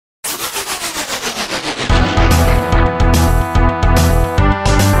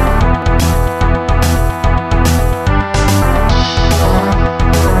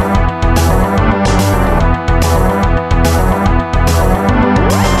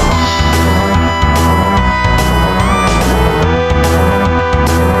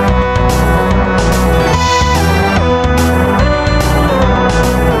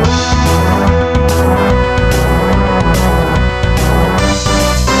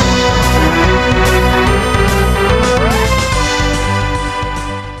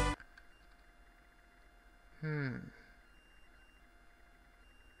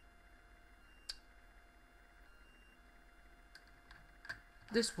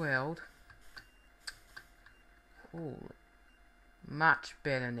this world, ooh, much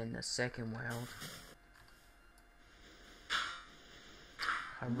better than the second world.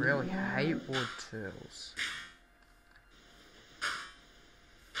 I really hate wood turtles.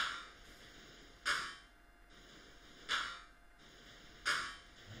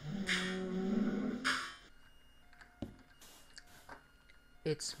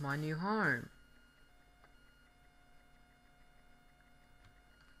 It's my new home.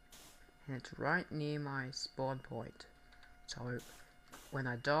 And it's right near my spawn point. So when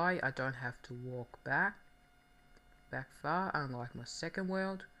I die, I don't have to walk back far, unlike my second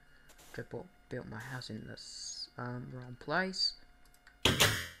world. I built my house in this wrong place.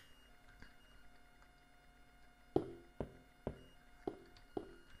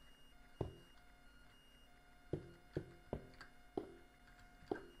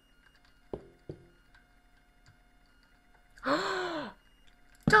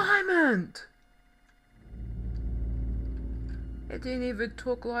 Diamond! It didn't even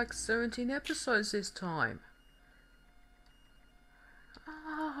took like 17 episodes this time.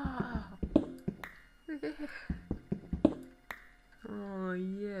 Ah. Oh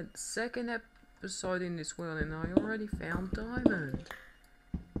yeah, second episode in this world and I already found diamond.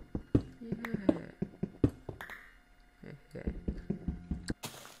 Yeah.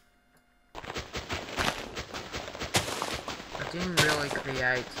 I didn't really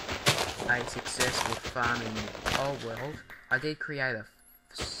create a successful farm in the old world. I did create a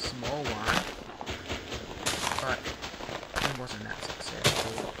small one, but it wasn't that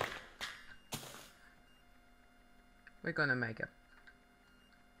successful. We're gonna make a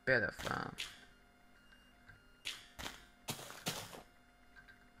better farm.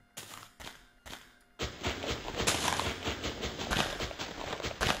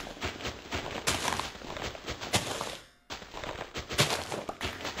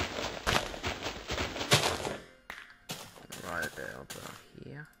 Right about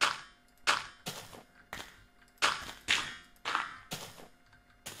here.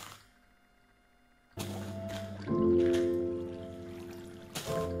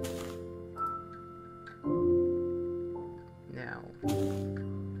 Now.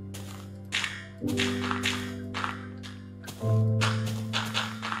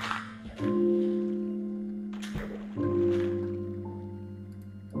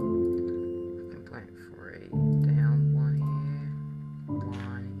 Plant 3 down, 1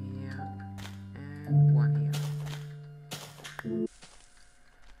 here, and 1 here.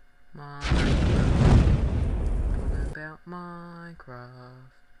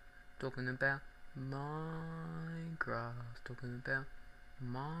 Talking about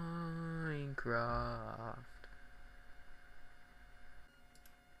Minecraft.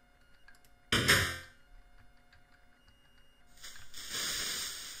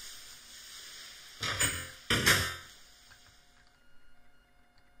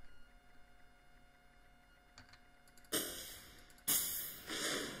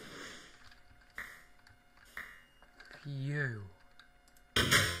 Phew.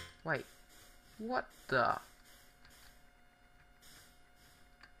 Wait, what the?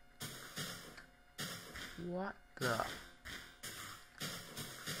 What the?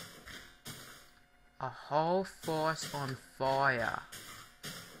 A whole forest on fire.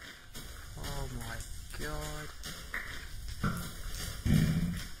 Oh my god.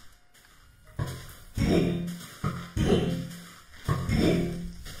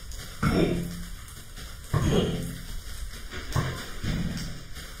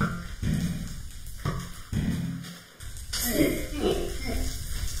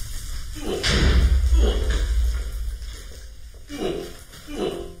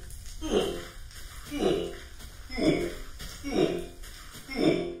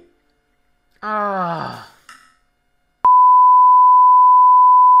 Ah.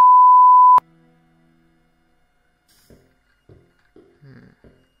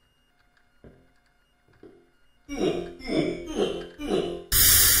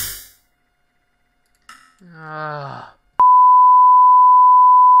 Ah.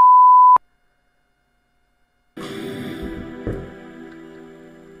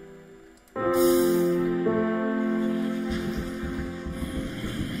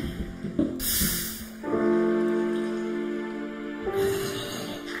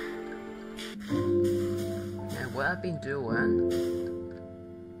 What I've been doing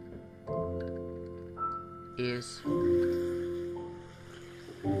is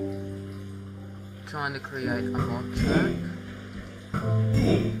trying to create a mod track.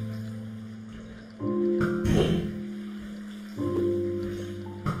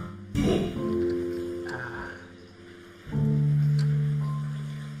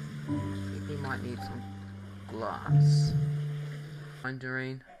 might need some glass.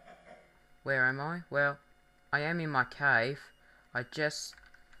 Wondering, where am I? Well, I am in my cave. I just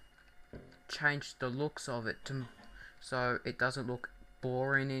changed the looks of it to so it doesn't look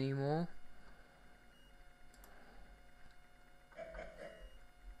boring anymore.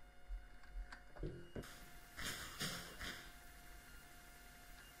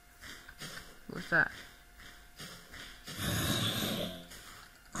 What's that?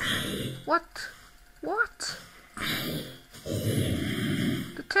 What? What?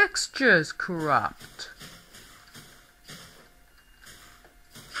 The texture's corrupt.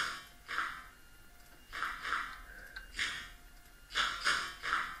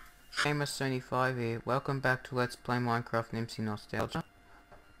 Gamer75 here. Welcome back to Let's Play Minecraft Mcnostalgia.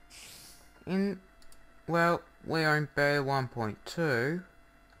 Well, we are in beta 1.2.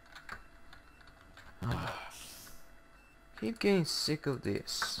 Keep getting sick of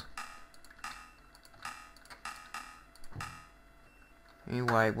this.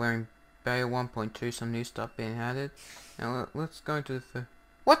 Anyway, we're in beta 1.2, some new stuff being added. Now let's go into the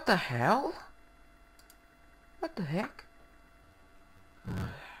what the hell? What the heck?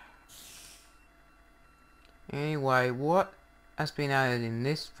 Anyway, what has been added in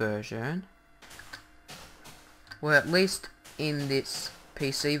this version? Well, at least in this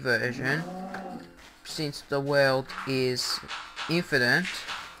PC version, since the world is infinite,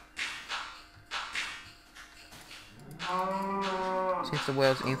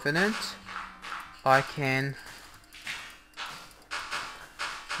 I can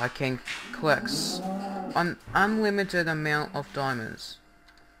collect an unlimited amount of diamonds.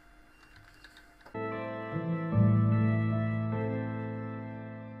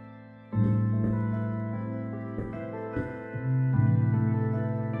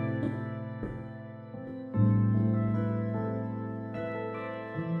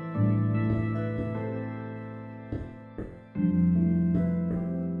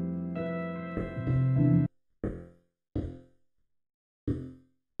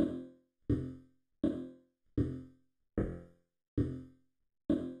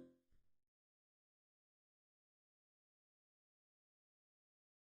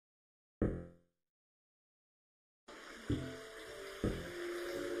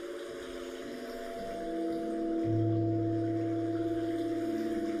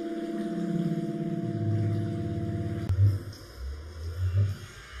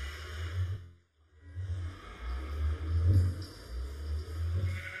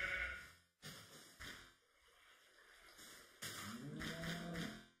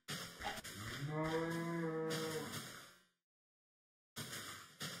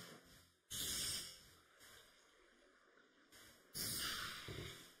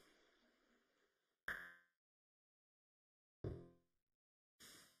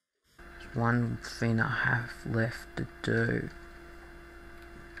 One thing I have left to do.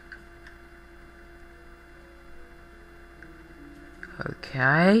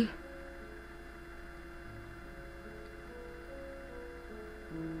 Okay.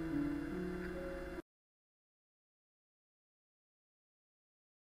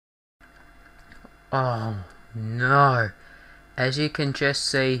 Oh no. As you can just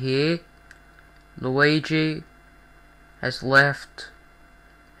see here, Luigi has left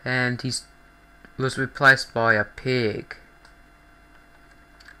and he was replaced by a pig.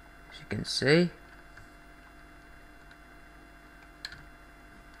 As you can see.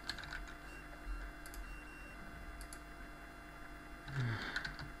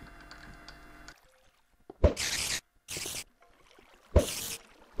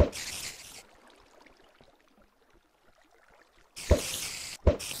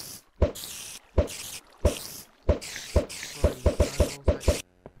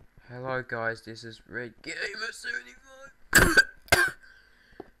 Hello guys, this is Redgamer 75.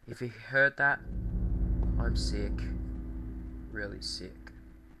 If you heard that, I'm sick. Really sick.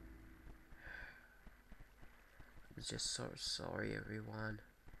 I'm just so sorry everyone.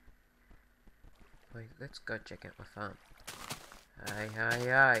 Wait, let's go check out my farm. Hey, hey,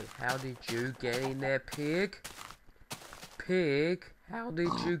 hey, how did you get in there, pig? Pig, how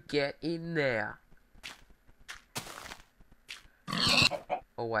did you get in there?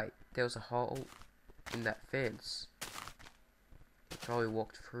 Oh wait, there was a hole in that fence. He probably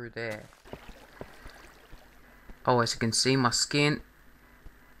walked through there. Oh, as you can see, my skin,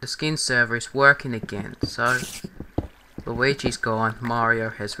 the skin server is working again. So, Luigi's gone, Mario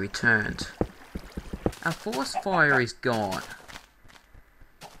has returned. Our force fire is gone.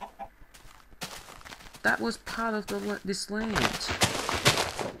 That was part of this land.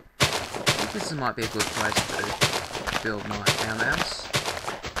 I think this might be a good place to build my townhouse.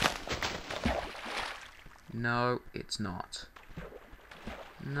 No, it's not.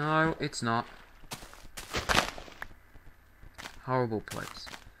 No, it's not. Horrible place.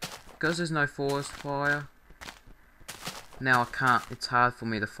 Because there's no forest fire, now I can't, it's hard for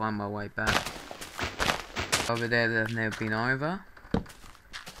me to find my way back. Over there that I've never been over.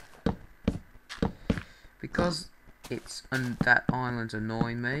 Because it's on that island's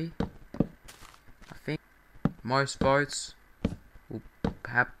annoying me. I think most votes will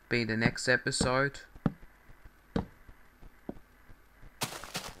perhaps be the next episode.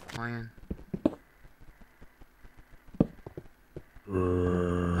 Iron.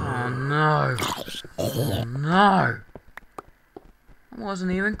 Oh no! Oh no! I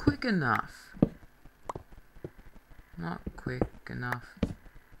wasn't even quick enough. Not quick enough.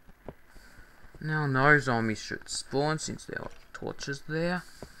 Now no zombies should spawn since there are torches there.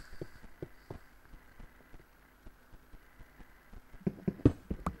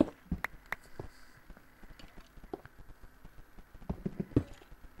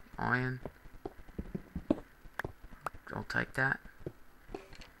 Iron. I'll take that.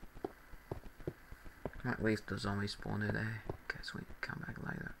 Might leave the zombie spawner there in case we come back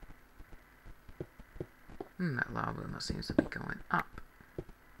later. That lava must seems to be going up.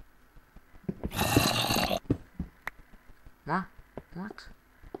 What? What?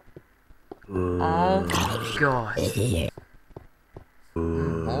 Oh god.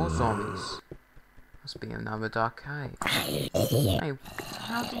 More zombies. Must be another dark cave. Hey,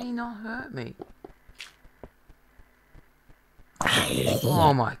 how did he not hurt me?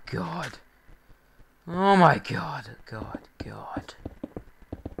 Oh my god. Oh my god. God.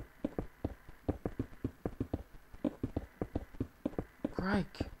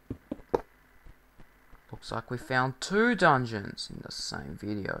 Break. Looks like we found 2 dungeons in the same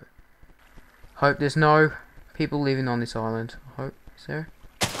video. Hope there's no people living on this island. I hope. Is there?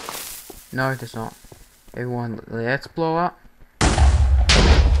 No, there's not. Everyone, let's blow up.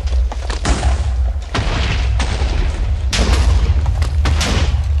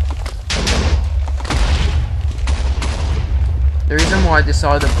 The reason why I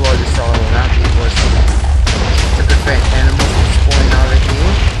decided to blow this island up was to prevent animals from spawning over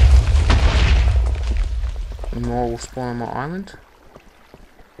here. And more will spawn on my island.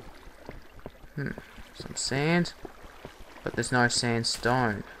 Some sand. But there's no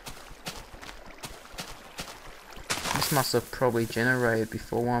sandstone. This must have probably generated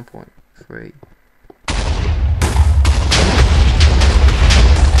before 1.3.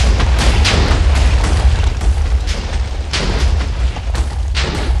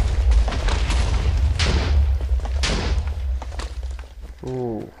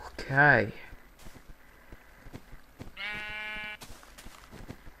 Okay.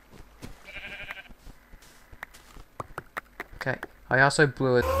 Okay. I also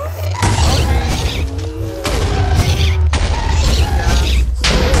blew it.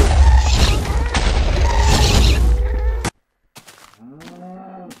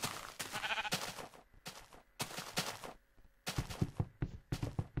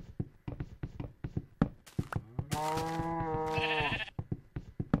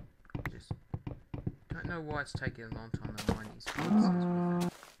 Don't know why it's taking a long time to mine these pieces.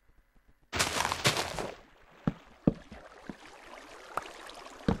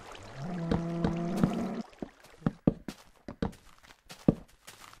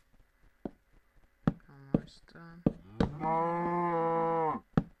 Almost done.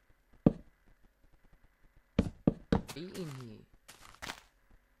 Eat in here.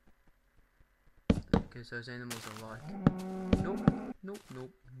 Because those animals are like, nope.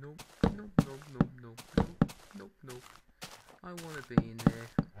 I want to be in there.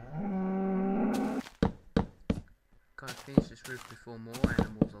 Gotta finish this roof before more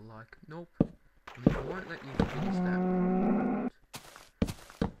animals are like, nope. I won't let you finish that one.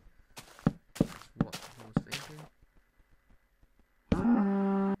 That's what I was thinking.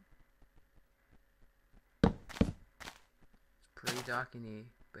 It's pretty dark in here.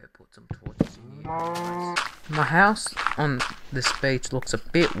 Better put some torches in here. My house on this beach looks a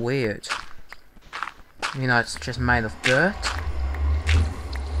bit weird. You know, it's just made of dirt.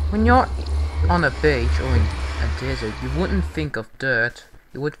 When you're on a beach or in a desert, you wouldn't think of dirt.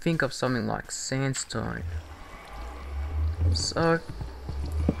 You would think of something like sandstone. So,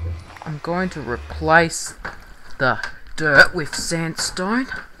 I'm going to replace the dirt with sandstone.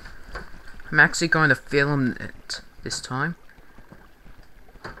 I'm actually going to film it this time.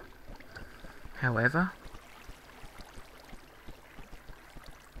 However,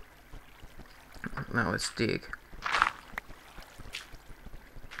 now let's dig.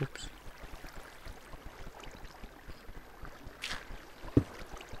 Oops.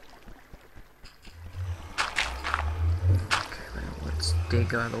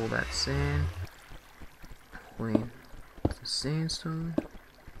 dig out all that sand. Put in the sandstone.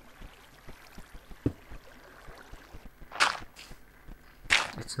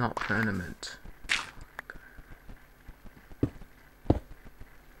 It's not permanent.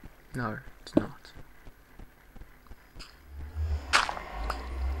 No, it's not.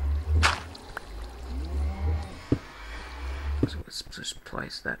 So let's just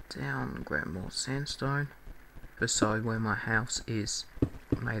place that down and grab more sandstone. Beside where my house is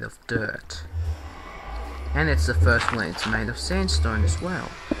made of dirt. And it's the first one it's made of sandstone as well.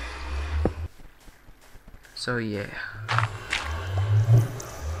 So yeah.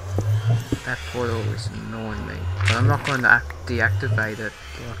 That portal is annoying me. But I'm not going to deactivate it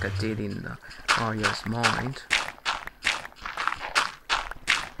like I did in the Mario's Mind.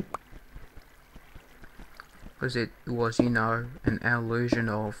 Because it was, you know, an illusion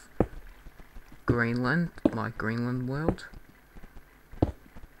of Greenland, my Greenland world.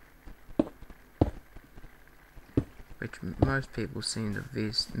 Which most people seem to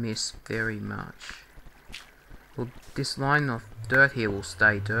miss very much. Well, this line of dirt here will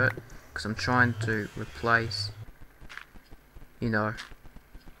stay dirt, because I'm trying to replace, you know,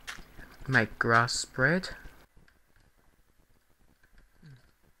 make grass spread.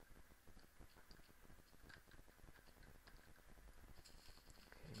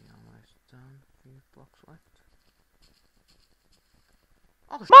 Okay, almost done. A few blocks left.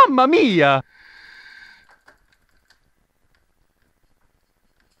 Oh, Mamma mia!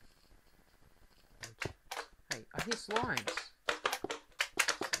 Hey, I hear slimes.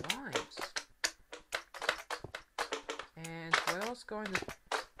 Slimes. And what I was going to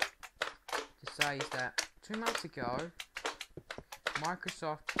say is that 2 months ago,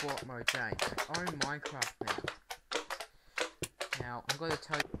 Microsoft bought Mojang. They own Minecraft now. Now, I'm going to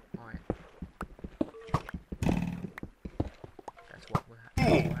tell you mine. That's what would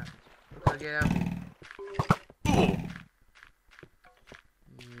happen. We've got to get out of here.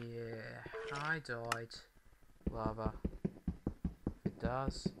 Yeah, I died. Lava. It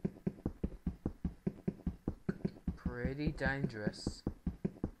does. Pretty dangerous.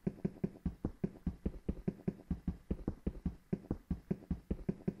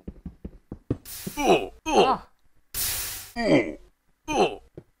 Oh! I'm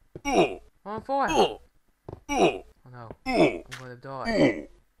on fire! Oh no, I'm gonna die.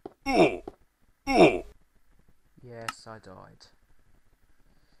 Yes, I died.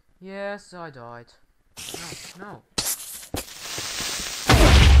 Yes, I died. No,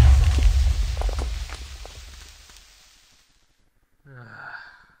 no.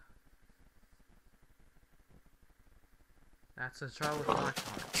 That's the trouble with my time.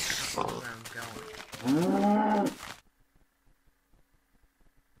 That's where I'm going.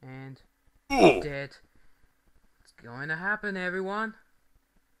 And dead. It's going to happen, everyone.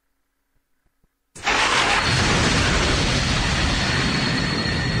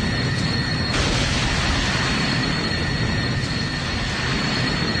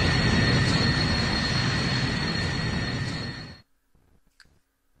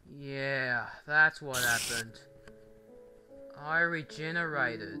 Yeah, that's what happened. I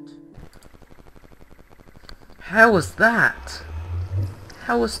regenerated. How was that?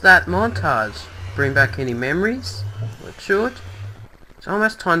 How was that montage? Bring back any memories? Well, it should. It's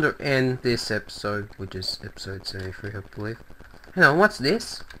almost time to end this episode, which is episode 73, I believe. Hang on, what's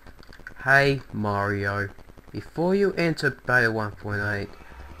this? Hey Mario, before you enter beta 1.8,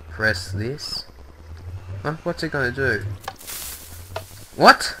 press this. What's it gonna do?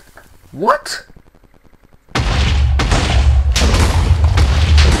 What? What?